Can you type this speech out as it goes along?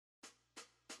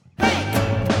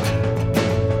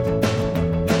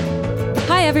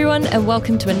everyone, and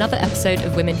welcome to another episode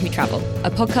of Women Who Travel,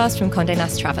 a podcast from Condé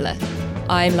Nast Traveller.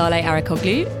 I'm Lale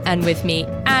Arakoglu, and with me,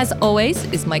 as always,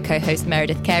 is my co-host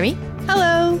Meredith Carey.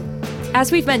 Hello!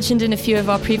 As we've mentioned in a few of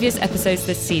our previous episodes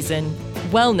this season,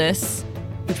 wellness,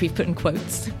 which we've put in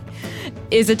quotes,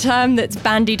 is a term that's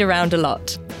bandied around a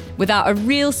lot, without a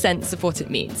real sense of what it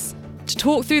means. To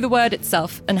talk through the word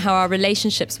itself and how our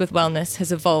relationships with wellness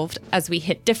has evolved as we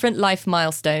hit different life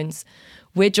milestones,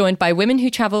 we're joined by Women Who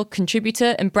Travel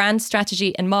contributor and brand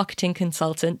strategy and marketing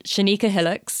consultant Shanika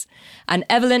Hillocks and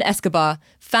Evelyn Escobar,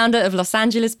 founder of Los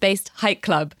Angeles-based Hike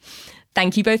Club.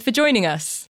 Thank you both for joining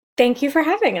us. Thank you for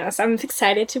having us. I'm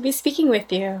excited to be speaking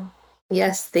with you.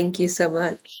 Yes, thank you so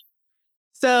much.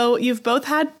 So you've both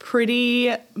had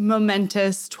pretty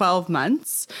momentous 12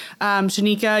 months.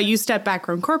 Shanika, you stepped back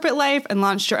from corporate life and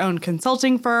launched your own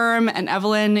consulting firm. And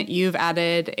Evelyn, you've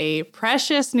added a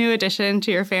precious new addition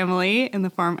to your family in the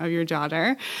form of your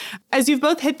daughter. As you've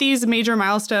both hit these major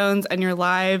milestones and your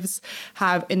lives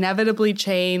have inevitably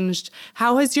changed,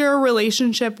 how has your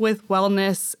relationship with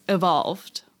wellness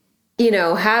evolved? You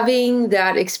know, having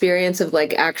that experience of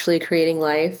like actually creating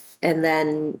life and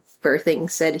then birthing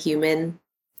said human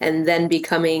and then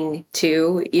becoming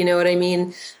two, you know what I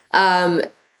mean?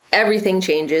 Everything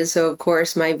changes. So of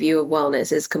course, my view of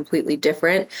wellness is completely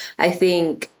different. I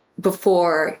think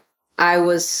before I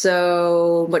was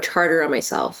so much harder on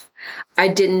myself. I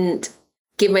didn't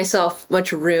give myself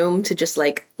much room to just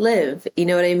like live. You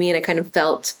know what I mean? I kind of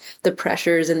felt the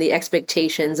pressures and the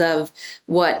expectations of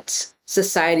what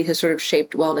society has sort of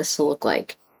shaped wellness to look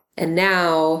like. And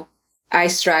now I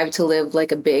strive to live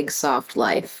like a big, soft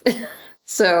life.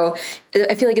 So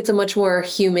I feel like it's a much more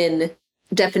human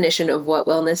definition of what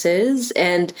wellness is.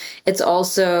 And it's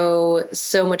also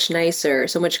so much nicer,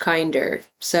 so much kinder.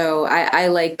 So I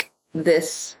like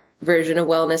this version of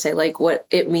wellness. I like what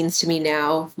it means to me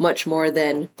now much more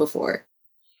than before.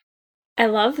 I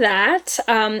love that.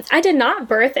 I did not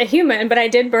birth a human, but I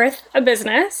did birth a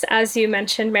business, as you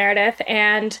mentioned, Meredith.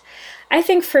 And I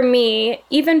think for me,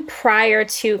 even prior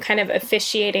to kind of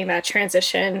officiating that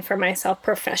transition for myself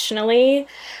professionally,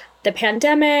 the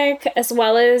pandemic, as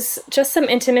well as just some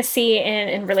intimacy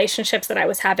in relationships that I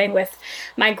was having with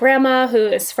my grandma, who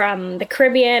is from the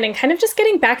Caribbean, and kind of just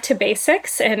getting back to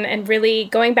basics and really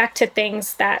going back to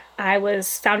things that I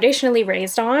was foundationally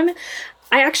raised on.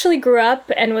 I actually grew up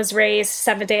and was raised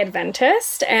Seventh-day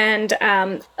Adventist, and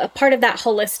a part of that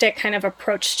holistic kind of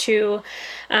approach to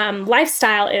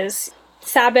lifestyle is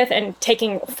Sabbath and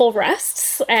taking full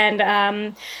rests.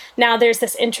 And now there's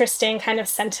this interesting kind of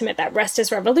sentiment that rest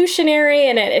is revolutionary,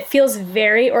 and it feels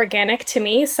very organic to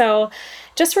me. So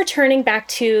just returning back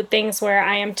to things where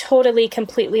I am totally,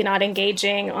 completely not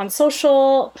engaging on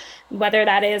social, whether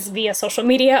that is via social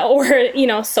media or, you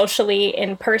know, socially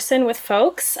in person with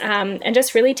folks, and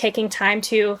just really taking time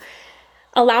to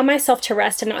allow myself to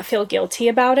rest and not feel guilty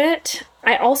about it.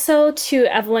 I also, to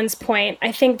Evelyn's point,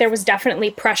 I think there was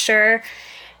definitely pressure.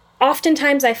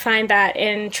 Oftentimes I find that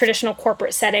in traditional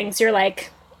corporate settings, you're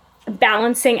like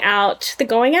balancing out the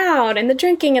going out and the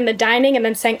drinking and the dining and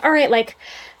then saying, all right, like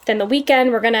then the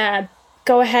weekend we're going to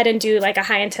go ahead and do like a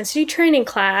high intensity training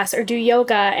class or do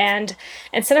yoga. And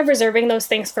instead of reserving those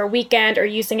things for a weekend or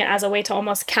using it as a way to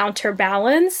almost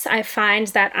counterbalance, I find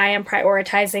that I am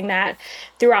prioritizing that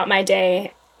throughout my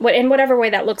day, in whatever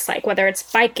way that looks like, whether it's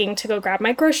biking to go grab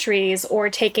my groceries or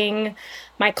taking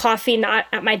my coffee not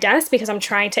at my desk because I'm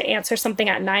trying to answer something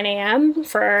at 9 a.m.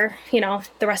 for, you know,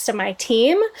 the rest of my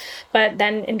team, but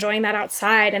then enjoying that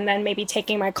outside and then maybe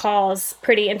taking my calls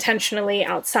pretty intentionally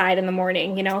outside in the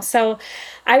morning, you know. So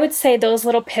I would say those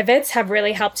little pivots have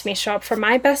really helped me show up for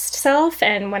my best self.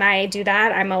 And when I do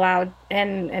that, I'm allowed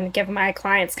and give my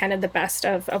clients kind of the best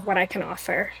of what I can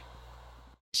offer.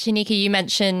 Shanika, you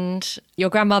mentioned your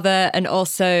grandmother and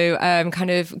also kind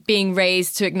of being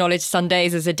raised to acknowledge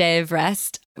Sundays as a day of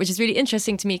rest, which is really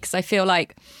interesting to me because I feel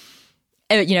like,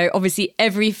 you know, obviously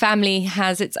every family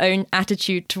has its own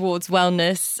attitude towards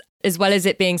wellness, as well as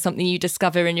it being something you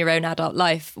discover in your own adult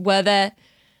life. Were there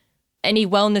any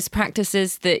wellness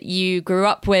practices that you grew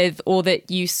up with or that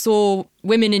you saw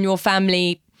women in your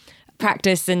family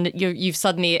practice and you've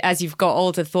suddenly, as you've got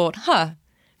older, thought,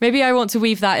 maybe I want to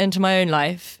weave that into my own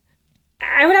life?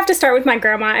 I would have to start with my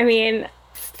grandma. I mean,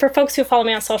 for folks who follow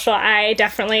me on social, I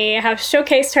definitely have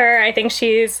showcased her. I think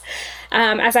she's,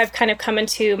 as I've kind of come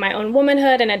into my own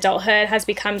womanhood and adulthood, has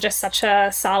become just such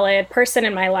a solid person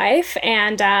in my life.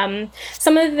 And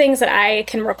some of the things that I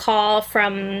can recall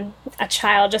from a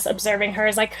child just observing her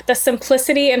is like the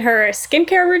simplicity in her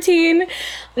skincare routine,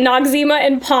 Noxzema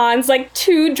and Pond's, like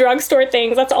 2 drugstore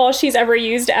things. That's all she's ever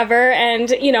used ever. And,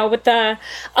 you know, with the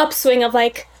upswing of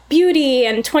like beauty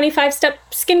and 25-step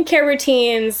skincare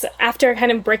routines. After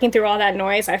kind of breaking through all that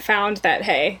noise, I found that,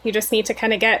 hey, you just need to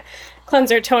kind of get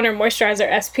cleanser, toner, moisturizer,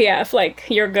 SPF, like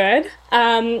you're good.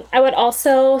 I would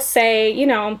also say,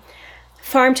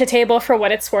 farm to table for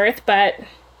what it's worth, but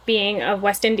being of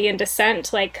West Indian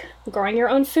descent, like growing your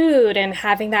own food and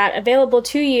having that available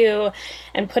to you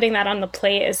and putting that on the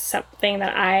plate is something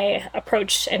that I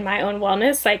approach in my own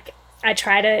wellness. Like I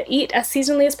try to eat as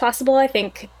seasonally as possible. I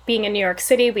think being in New York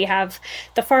City, we have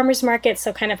the farmers market,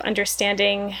 so kind of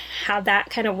understanding how that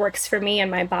kind of works for me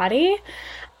and my body.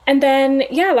 And then,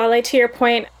 yeah, Lale, to your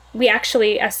point, we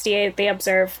actually, SDA, they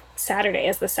observe Saturday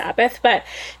as the Sabbath, but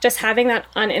just having that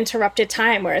uninterrupted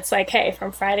time where it's like, hey,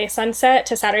 from Friday sunset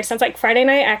to Saturday sunset, like Friday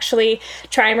night, actually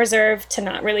try and reserve to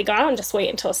not really go out and just wait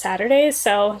until Saturday.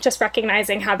 So just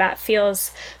recognizing how that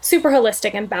feels super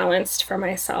holistic and balanced for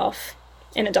myself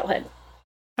in adulthood.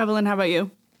 Evelyn, how about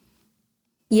you?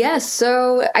 Yes.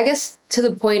 So I guess to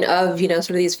the point of, sort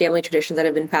of these family traditions that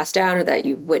have been passed down or that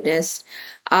you've witnessed,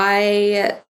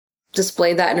 I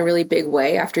displayed that in a really big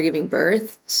way after giving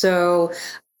birth. So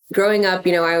growing up,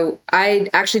 I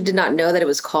actually did not know that it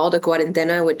was called a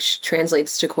cuarentena, which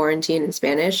translates to quarantine in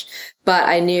Spanish. But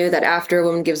I knew that after a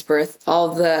woman gives birth,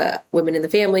 all the women in the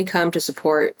family come to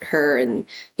support her. And,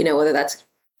 whether that's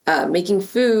making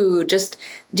food, just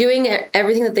doing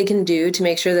everything that they can do to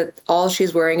make sure that all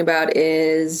she's worrying about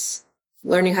is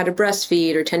learning how to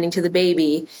breastfeed or tending to the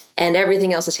baby, and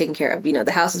everything else is taken care of.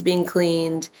 The house is being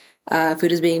cleaned,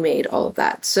 food is being made, all of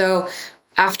that. So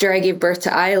after I gave birth to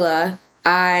Isla,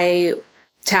 I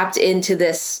tapped into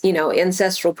this,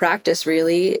 ancestral practice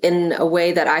really in a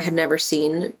way that I had never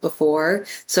seen before.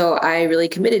 So I really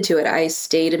committed to it. I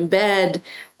stayed in bed,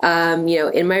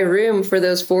 in my room for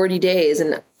those 40 days.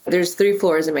 And there's 3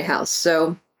 floors in my house.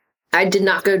 So I did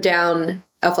not go down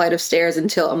a flight of stairs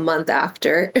until a month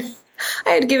after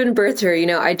I had given birth to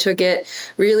her. I took it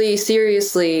really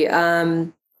seriously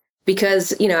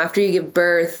because, after you give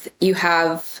birth, you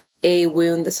have a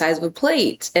wound the size of a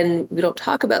plate, and we don't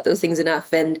talk about those things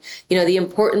enough. And, the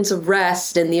importance of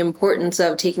rest and the importance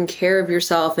of taking care of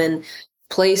yourself and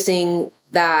placing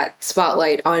that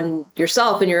spotlight on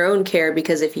yourself and your own care,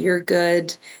 because if you're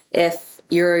good, if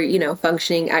you're,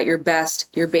 functioning at your best,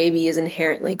 your baby is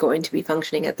inherently going to be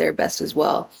functioning at their best as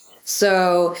well.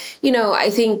 So, I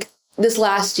think this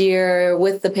last year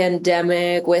with the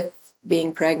pandemic, with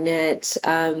being pregnant,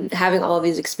 having all of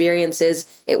these experiences,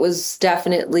 it was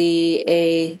definitely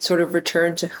a sort of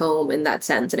return to home in that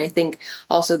sense. And I think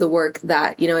also the work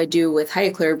that, I do with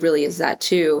Highclere really is that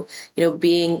too,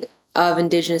 being of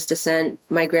indigenous descent.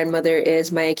 My grandmother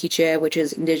is Maya Quiche, which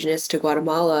is indigenous to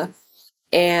Guatemala.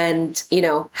 And,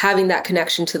 having that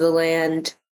connection to the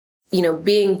land,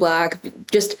 being Black,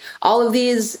 just all of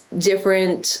these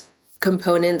different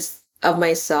components of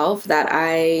myself that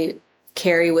I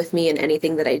carry with me in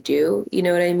anything that I do. You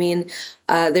know what I mean?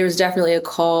 There was definitely a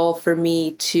call for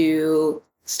me to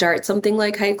start something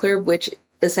like Highclere, which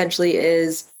essentially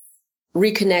is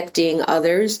reconnecting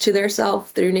others to their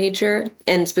self through nature,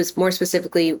 and more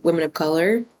specifically women of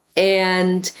color.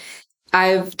 And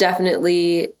I've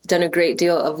definitely done a great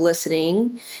deal of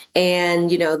listening, and,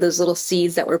 those little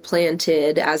seeds that were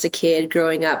planted as a kid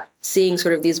growing up, seeing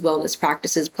sort of these wellness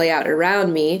practices play out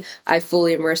around me, I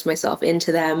fully immersed myself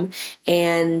into them.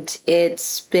 And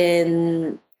it's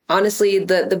been honestly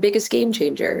the biggest game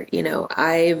changer.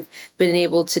 I've been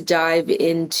able to dive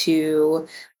into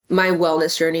my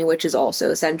wellness journey, which is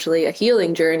also essentially a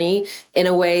healing journey, in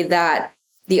a way that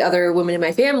the other women in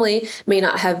my family may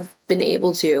not have been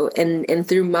able to. And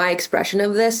through my expression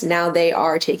of this, now they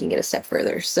are taking it a step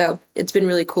further. So it's been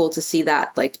really cool to see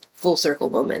that like full circle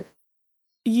moment.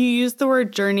 You used the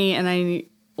word journey, and I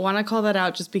want to call that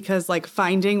out just because like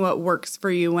finding what works for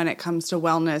you when it comes to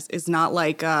wellness is not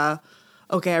like,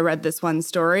 okay, I read this one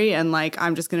story and like,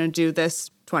 I'm just going to do this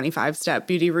 25-step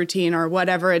beauty routine or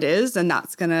whatever it is, and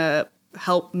that's going to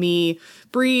help me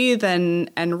breathe and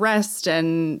rest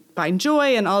and find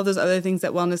joy and all those other things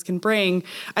that wellness can bring.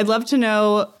 I'd love to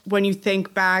know, when you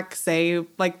think back, say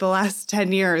like the last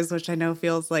 10 years, which I know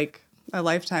feels like a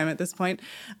lifetime at this point,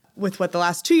 with what the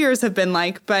last 2 years have been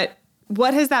like, but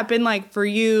what has that been like for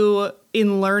you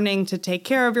in learning to take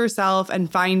care of yourself and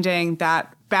finding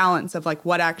that balance of like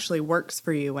what actually works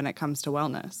for you when it comes to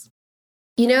wellness?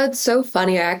 It's so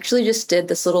funny. I actually just did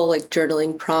this little like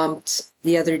journaling prompt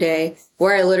the other day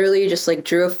where I literally just like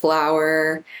drew a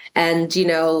flower and,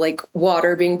 like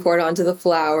water being poured onto the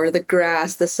flower, the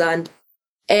grass, the sun.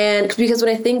 And because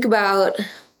when I think about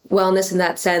wellness in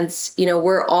that sense,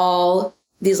 we're all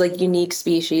these like unique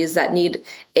species that need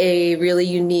a really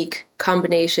unique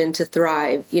combination to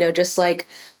thrive. You know, just like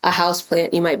a house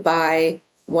plant you might buy,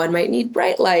 one might need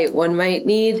bright light, one might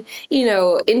need, you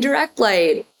know, indirect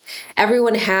light.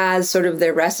 Everyone has sort of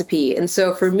their recipe. And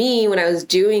so for me, when I was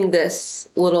doing this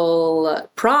little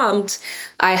prompt,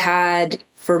 I had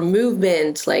for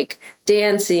movement, like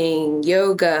dancing,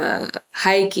 yoga,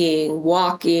 hiking,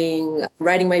 walking,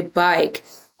 riding my bike,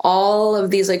 all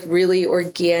of these like really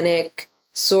organic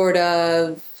sort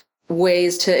of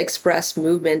ways to express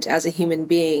movement as a human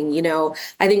being. You know,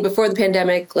 I think before the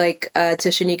pandemic, like to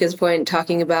Shanika's point,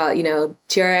 talking about, you know,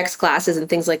 TRX classes and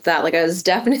things like that, like I was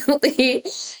definitely,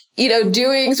 you know,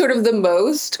 doing sort of the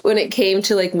most when it came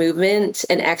to like movement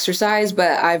and exercise.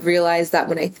 But I've realized that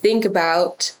when I think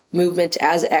about movement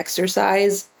as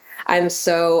exercise, I'm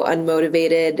so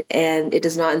unmotivated and it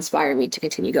does not inspire me to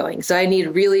continue going. So I need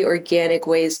really organic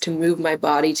ways to move my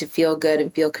body to feel good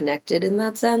and feel connected in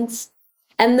that sense.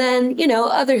 And then, you know,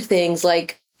 other things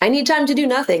like I need time to do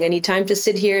nothing. I need time to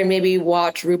sit here and maybe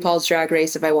watch RuPaul's Drag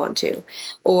Race if I want to,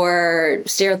 or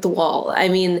stare at the wall. I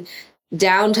mean,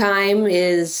 downtime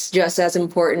is just as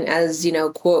important as, you know,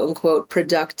 quote unquote,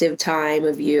 productive time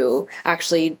of you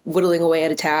actually whittling away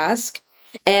at a task.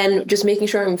 And just making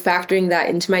sure I'm factoring that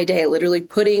into my day, literally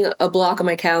putting a block on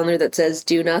my calendar that says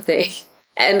do nothing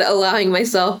and allowing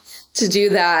myself to do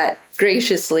that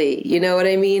graciously. You know what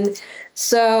I mean?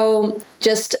 So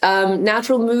just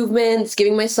natural movements,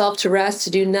 giving myself to rest, to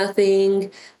do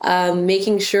nothing,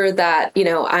 making sure that, you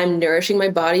know, I'm nourishing my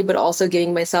body, but also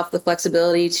giving myself the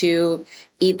flexibility to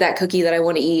eat that cookie that I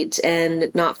want to eat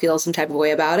and not feel some type of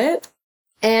way about it.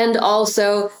 And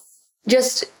also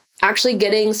just actually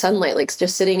getting sunlight, like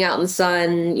just sitting out in the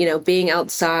sun, you know, being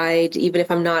outside, even if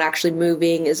I'm not actually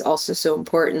moving, is also so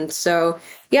important. So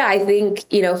yeah, I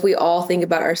think, you know, if we all think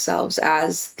about ourselves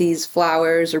as these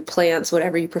flowers or plants,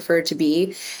 whatever you prefer to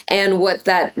be, and what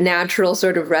that natural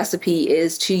sort of recipe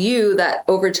is to you that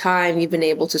over time you've been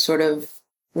able to sort of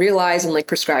realize and like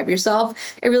prescribe yourself,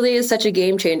 it really is such a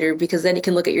game changer, because then you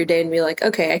can look at your day and be like,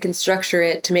 okay, I can structure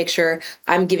it to make sure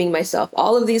I'm giving myself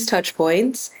all of these touch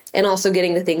points and also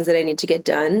getting the things that I need to get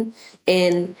done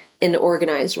in an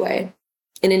organized way,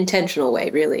 an intentional way,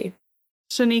 really.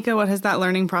 Shanika, what has that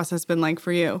learning process been like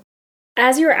for you?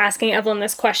 As you were asking Evelyn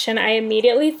this question, I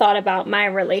immediately thought about my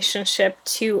relationship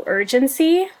to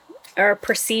urgency, or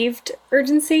perceived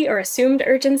urgency or assumed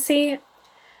urgency.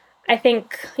 I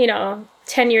think, you know,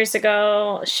 10 years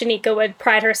ago, Shanika would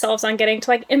pride herself on getting to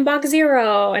like inbox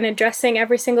zero and addressing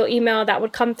every single email that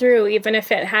would come through, even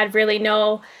if it had really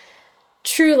no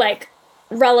true like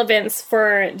relevance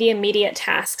for the immediate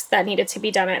tasks that needed to be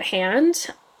done at hand.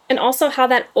 And also how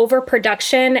that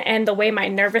overproduction and the way my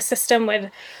nervous system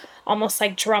would almost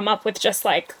like drum up with just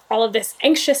like all of this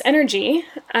anxious energy.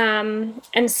 And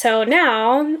so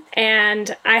now,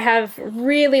 and I have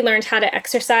really learned how to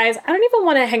exercise. I don't even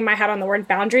want to hang my hat on the word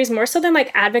boundaries, more so than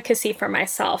like advocacy for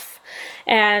myself.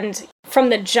 And from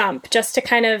the jump, just to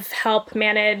kind of help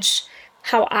manage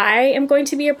how I am going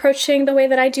to be approaching the way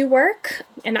that I do work.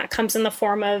 And that comes in the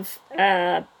form of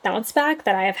a bounce back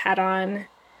that I have had on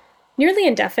nearly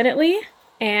indefinitely.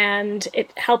 And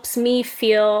it helps me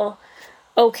feel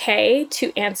okay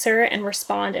to answer and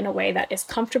respond in a way that is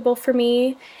comfortable for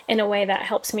me, in a way that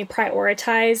helps me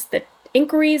prioritize the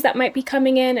inquiries that might be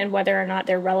coming in and whether or not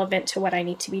they're relevant to what I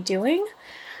need to be doing.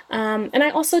 And I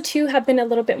also, too, have been a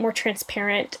little bit more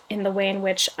transparent in the way in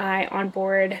which I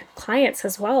onboard clients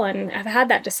as well. And I've had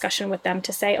that discussion with them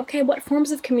to say, okay, what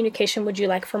forms of communication would you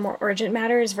like for more urgent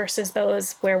matters versus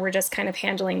those where we're just kind of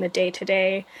handling the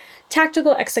day-to-day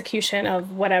tactical execution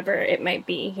of whatever it might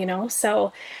be, you know?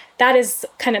 So that is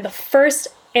kind of the first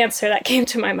answer that came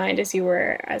to my mind as you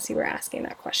were asking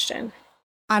that question.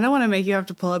 I don't want to make you have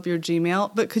to pull up your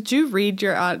Gmail, but could you read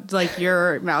your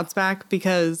your bounce back,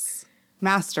 because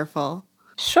masterful.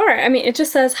 Sure. I mean, it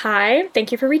just says, hi,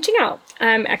 thank you for reaching out.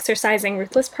 I'm exercising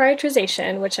ruthless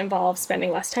prioritization, which involves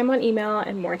spending less time on email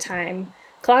and more time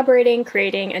collaborating,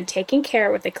 creating, and taking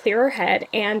care with a clearer head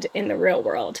and in the real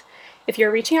world. If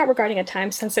you're reaching out regarding a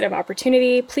time-sensitive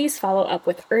opportunity, please follow up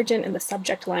with urgent in the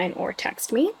subject line or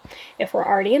text me. If we're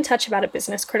already in touch about a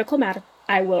business-critical matter,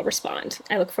 I will respond.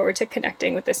 I look forward to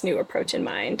connecting with this new approach in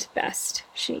mind. Best,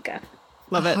 Shanika.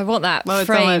 Love it. I want that Love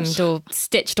framed so or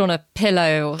stitched on a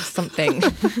pillow or something.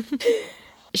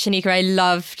 Shanika, I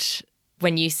loved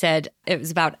when you said it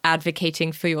was about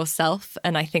advocating for yourself.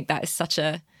 And I think that is such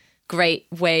a great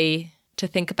way to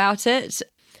think about it.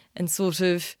 And sort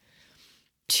of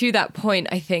to that point,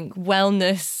 I think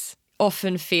wellness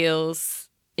often feels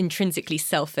intrinsically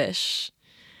selfish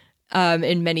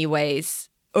in many ways,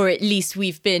 or at least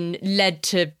we've been led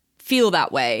to feel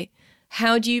that way.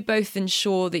 how do you both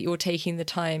ensure that you're taking the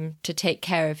time to take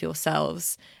care of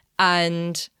yourselves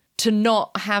and to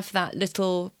not have that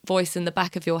little voice in the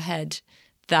back of your head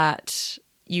that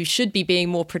you should be being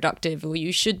more productive or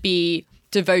you should be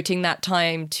devoting that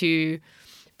time to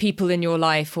people in your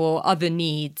life or other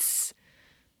needs?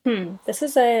 This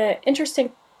is an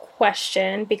interesting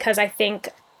question because I think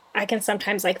I can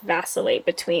sometimes like vacillate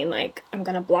between like I'm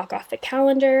going to block off the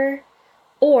calendar,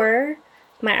 or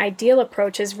my ideal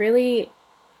approach is really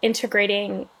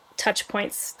integrating touch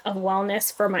points of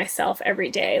wellness for myself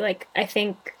every day. Like I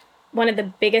think one of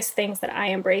the biggest things that I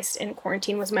embraced in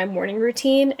quarantine was my morning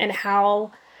routine and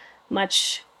how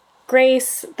much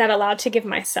grace that allowed to give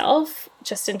myself,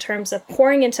 just in terms of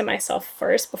pouring into myself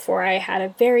first before I had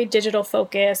a very digital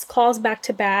focus, calls back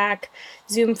to back,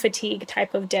 Zoom fatigue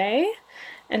type of day.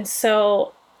 And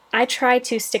so I try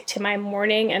to stick to my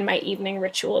morning and my evening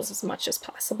rituals as much as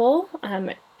possible.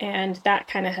 And that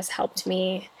kind of has helped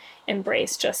me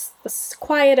embrace just the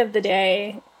quiet of the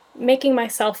day, making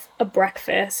myself a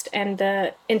breakfast and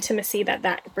the intimacy that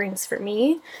that brings for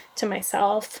me to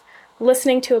myself,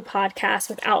 listening to a podcast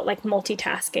without like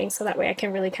multitasking, so that way I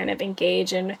can really kind of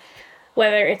engage in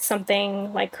whether it's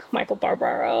something like Michael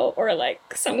Barbaro or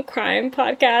like some crime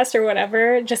podcast or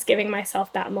whatever, just giving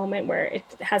myself that moment where it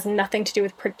has nothing to do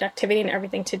with productivity and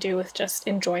everything to do with just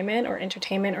enjoyment or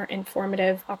entertainment or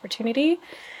informative opportunity.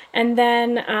 And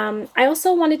then I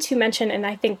also wanted to mention, and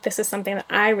I think this is something that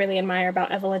I really admire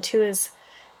about Evelyn too, is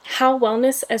how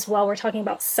wellness as well, we're talking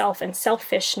about self and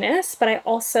selfishness, but I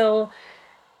also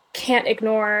can't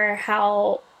ignore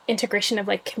how integration of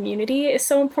like community is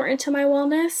so important to my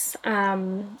wellness.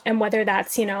 And whether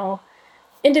that's, you know,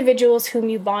 individuals whom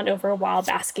you bond over while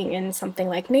basking in something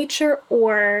like nature,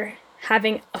 or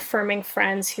having affirming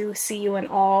friends who see you in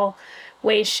all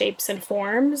ways, shapes, and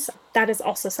forms. That is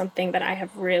also something that I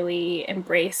have really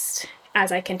embraced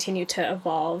as I continue to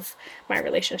evolve my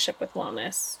relationship with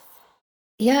wellness.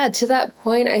 Yeah, to that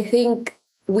point, I think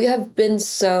we have been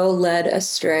so led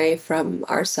astray from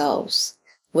ourselves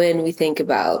when we think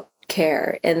about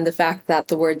care, and the fact that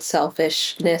the word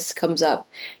selfishness comes up,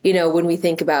 you know, when we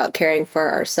think about caring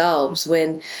for ourselves,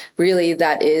 when really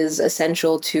that is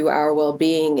essential to our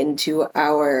well-being and to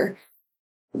our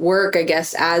work, I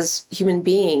guess, as human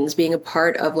beings, being a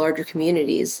part of larger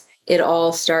communities. It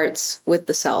all starts with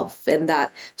the self and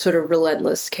that sort of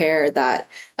relentless care that,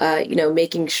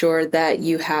 making sure that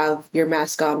you have your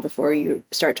mask on before you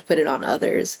start to put it on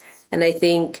others. And I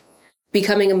think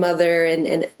becoming a mother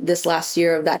and this last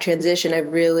year of that transition,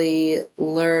 I've really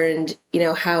learned,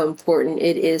 how important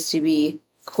it is to be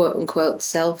quote unquote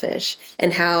selfish,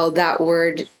 and how that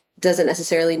word doesn't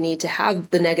necessarily need to have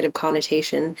the negative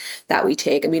connotation that we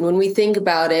take. I mean, when we think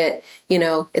about it,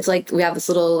 it's like we have this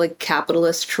little like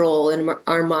capitalist troll in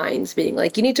our minds being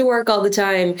like, you need to work all the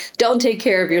time. Don't take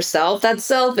care of yourself. That's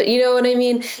selfish. You know what I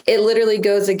mean? It literally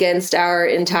goes against our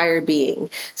entire being.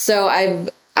 So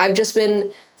I've just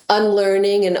been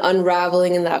unlearning and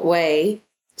unraveling in that way,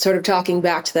 sort of talking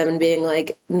back to them and being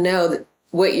like, no,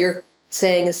 what you're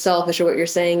saying is selfish, or what you're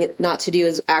saying not to do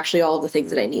is actually all the things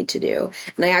that I need to do.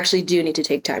 And I actually do need to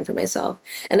take time for myself.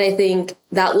 And I think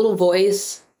that little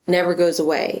voice never goes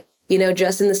away,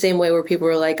 just in the same way where people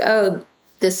were like, oh,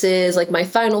 this is like my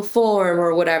final form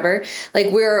or whatever. Like,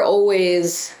 we're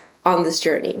always on this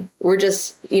journey. We're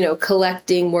just,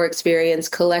 collecting more experience,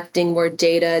 collecting more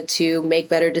data to make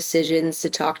better decisions, to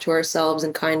talk to ourselves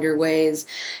in kinder ways.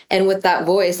 And with that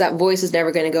voice is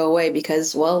never going to go away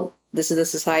because, well, this is the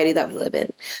society that we live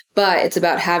in. But it's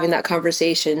about having that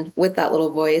conversation with that little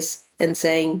voice and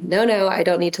saying, no, I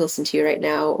don't need to listen to you right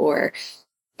now. Or,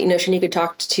 Shanika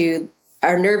talked to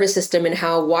our nervous system and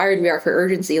how wired we are for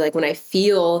urgency. Like, when I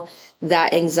feel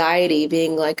that anxiety,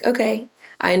 being like, okay,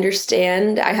 I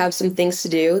understand I have some things to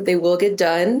do. They will get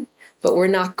done, but we're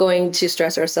not going to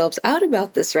stress ourselves out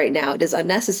about this right now. It is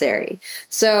unnecessary.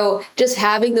 So just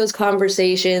having those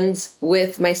conversations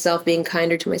with myself, being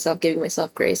kinder to myself, giving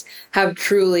myself grace, have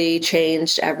truly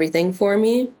changed everything for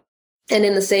me. And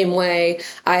in the same way,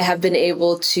 I have been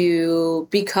able to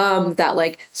become that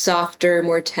like softer,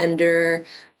 more tender,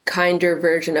 kinder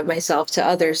version of myself to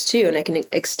others too. And I can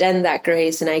extend that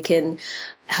grace, and I can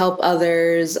help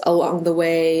others along the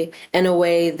way in a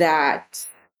way that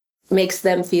makes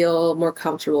them feel more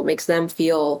comfortable, makes them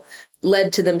feel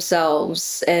led to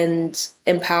themselves and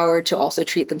empowered to also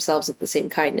treat themselves with the same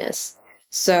kindness.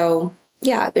 So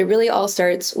yeah, it really all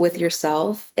starts with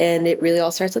yourself, and it really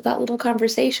all starts with that little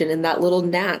conversation and that little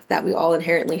knack that we all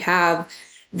inherently have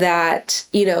that,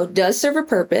 does serve a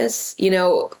purpose.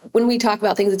 When we talk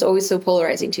about things, it's always so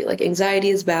polarizing too. Like, anxiety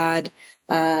is bad,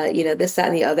 this, that,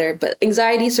 and the other, but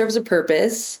anxiety serves a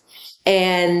purpose.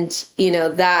 And,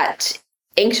 that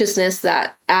anxiousness,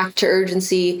 that act to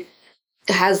urgency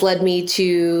has led me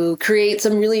to create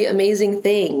some really amazing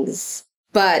things.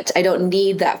 But I don't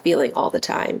need that feeling all the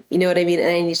time. You know what I mean? And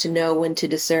I need to know when to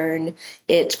discern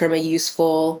it from a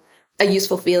useful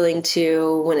feeling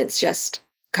to when it's just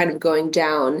kind of going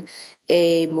down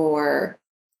a more,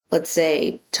 let's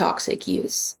say, toxic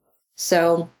use.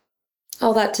 So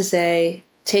all that to say,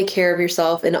 take care of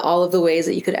yourself in all of the ways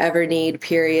that you could ever need,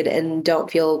 period, and don't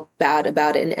feel bad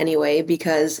about it in any way,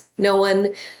 because no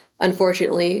one,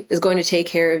 unfortunately, is going to take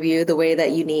care of you the way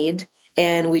that you need.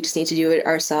 And we just need to do it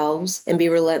ourselves and be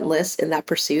relentless in that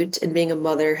pursuit. And being a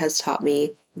mother has taught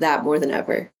me that more than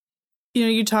ever.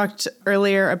 You talked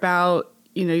earlier about,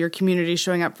 your community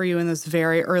showing up for you in those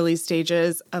very early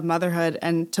stages of motherhood.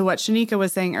 And to what Shanika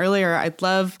was saying earlier, I'd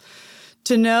love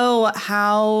to know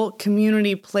how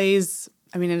community plays.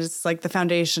 I mean, it's like the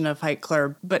foundation of Hike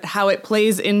Club, but how it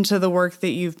plays into the work that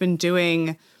you've been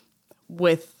doing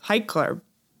with Hike Club.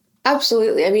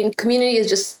 Absolutely. I mean, community is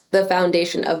just the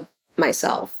foundation of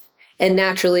myself. And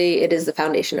naturally, it is the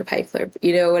foundation of Hike Club.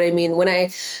 You know what I mean? When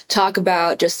I talk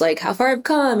about just like how far I've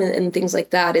come and things like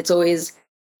that, it's always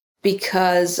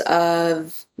because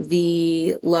of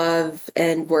the love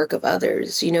and work of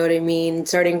others. You know what I mean?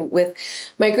 Starting with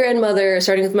my grandmother,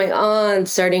 starting with my aunt,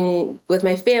 starting with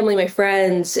my family, my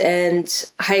friends,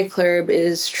 and Hike Club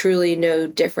is truly no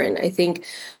different. I think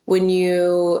when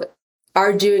you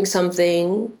are doing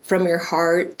something from your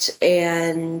heart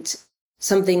and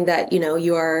something that,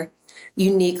 you are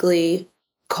uniquely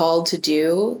called to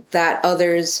do, that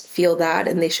others feel that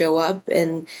and they show up,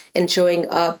 and showing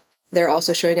up, they're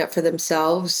also showing up for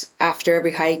themselves after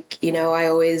every hike. I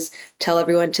always tell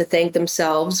everyone to thank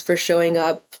themselves for showing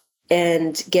up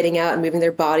and getting out and moving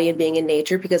their body and being in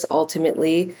nature, because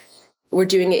ultimately we're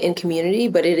doing it in community,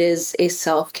 but it is a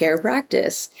self-care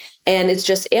practice. And it's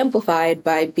just amplified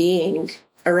by being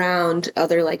around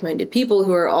other like-minded people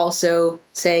who are also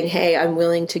saying, hey, I'm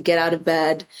willing to get out of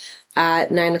bed at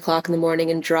 9:00 in the morning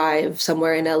and drive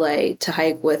somewhere in LA to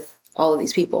hike with all of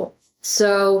these people.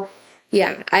 So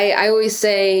yeah, I always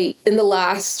say in the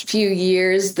last few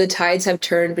years, the tides have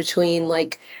turned between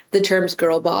like the terms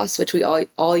girl boss, which we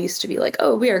all used to be like,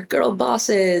 oh, we are girl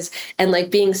bosses, and like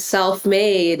being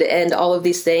self-made and all of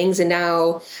these things. And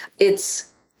now it's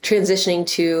transitioning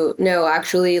to, no,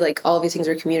 actually, like all of these things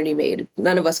are community made.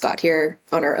 None of us got here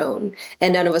on our own,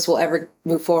 and none of us will ever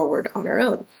move forward on our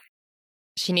own.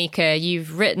 Shanika,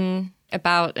 you've written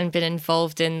about and been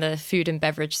involved in the food and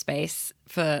beverage space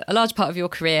for a large part of your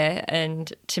career.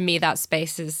 And to me, that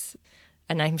space is,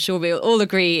 and I'm sure we'll all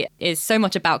agree, is so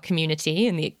much about community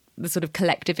and the sort of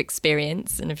collective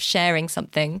experience and of sharing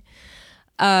something.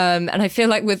 And I feel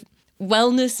like with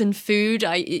wellness and food,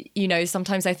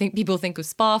 sometimes I think people think of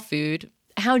spa food.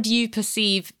 How do you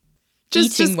perceive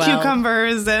eating well? Just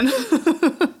cucumbers and...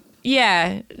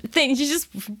 Yeah, things, just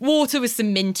water with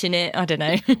some mint in it. I don't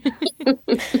know.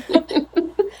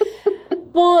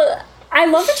 Well, I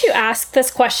love that you asked this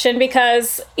question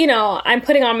because, I'm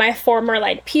putting on my former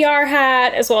like PR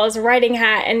hat as well as a writing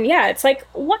hat. And yeah, it's like,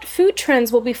 what food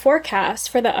trends will be forecast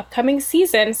for the upcoming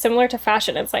season, similar to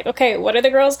fashion? It's like, okay, what are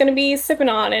the girls going to be sipping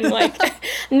on and like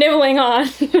nibbling on?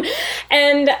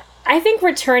 And I think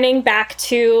returning back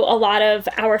to a lot of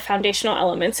our foundational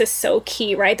elements is so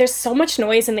key, right? There's so much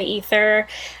noise in the ether.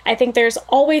 I think there's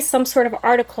always some sort of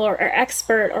article or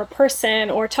expert or person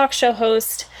or talk show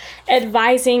host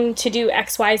advising to do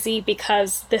XYZ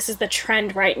because this is the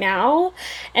trend right now.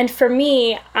 And for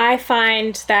me, I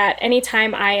find that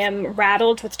anytime I am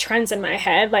rattled with trends in my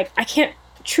head, like I can't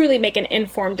truly make an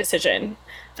informed decision.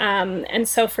 And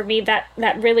so for me, that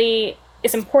really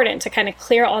is important to kind of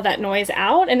clear all that noise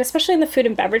out. And especially in the food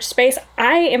and beverage space,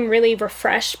 I am really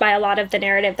refreshed by a lot of the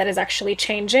narrative that is actually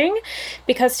changing,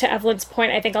 because to Evelyn's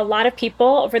point, I think a lot of people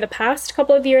over the past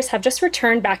couple of years have just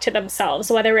returned back to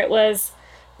themselves, whether it was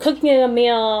cooking a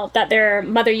meal that their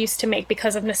mother used to make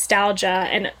because of nostalgia,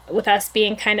 and with us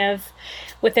being kind of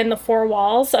within the four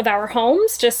walls of our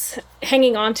homes, just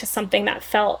hanging on to something that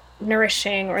felt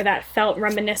nourishing or that felt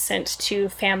reminiscent to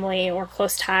family or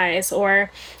close ties, or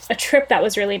a trip that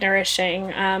was really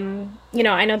nourishing.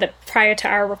 I know that prior to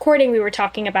our recording, we were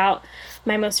talking about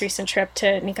my most recent trip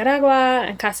to Nicaragua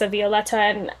and Casa Violeta,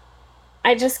 and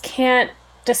I just can't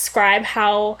describe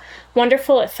how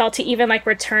wonderful it felt to even like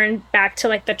return back to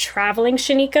like the traveling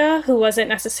Shanika, who wasn't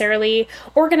necessarily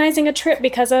organizing a trip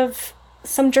because of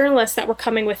some journalists that were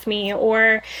coming with me,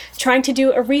 or trying to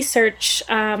do a research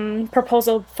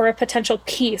proposal for a potential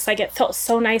piece. Like, it felt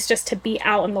so nice just to be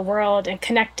out in the world and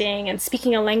connecting and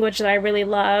speaking a language that I really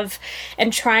love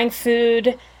and trying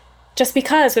food just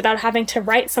because, without having to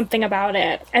write something about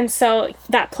it. And so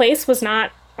that place was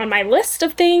not on my list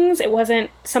of things. It wasn't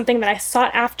something that I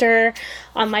sought after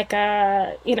on like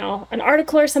a, an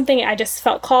article or something. I just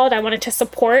felt called. I wanted to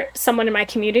support someone in my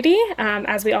community,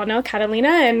 as we all know,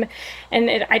 Catalina.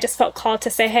 I just felt called to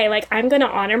say, hey, like, I'm going to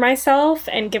honor myself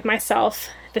and give myself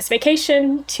this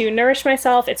vacation to nourish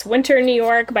myself. It's winter in New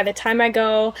York. By the time I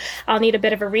go, I'll need a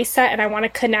bit of a reset, and I want to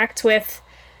connect with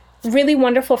really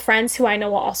wonderful friends who I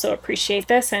know will also appreciate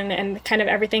this, and kind of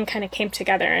everything kind of came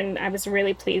together, and I was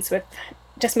really pleased with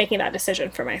just making that decision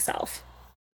for myself.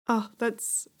 Oh, that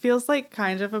feels like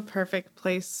kind of a perfect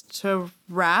place to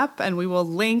wrap. And we will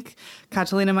link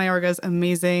Catalina Mayorga's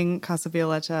amazing Casa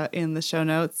Violeta in the show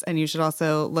notes. And you should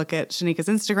also look at Shanika's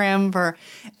Instagram for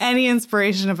any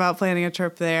inspiration about planning a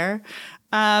trip there.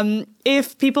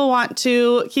 If people want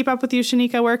to keep up with you,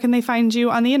 Shanika, where can they find you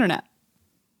on the internet?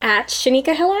 At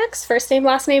Shanika Hillax, first name,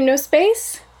 last name, no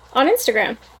space, on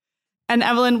Instagram. And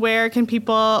Evelyn, where can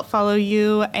people follow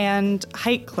you and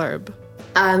Hike Club?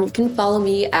 You can follow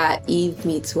me at Eve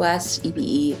Meets West,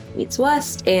 EBE Meets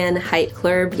West, and Hike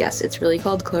Club. Yes, it's really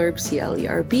called Club,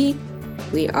 CLERB.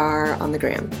 We are on the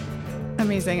gram.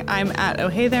 Amazing. I'm at Oh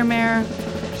Hey There Mare.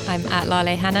 I'm at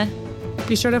Lale Hannah.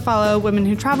 Be sure to follow Women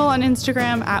Who Travel on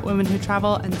Instagram at Women Who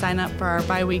Travel and sign up for our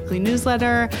bi-weekly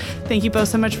newsletter. Thank you both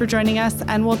so much for joining us,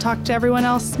 and we'll talk to everyone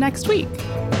else next week.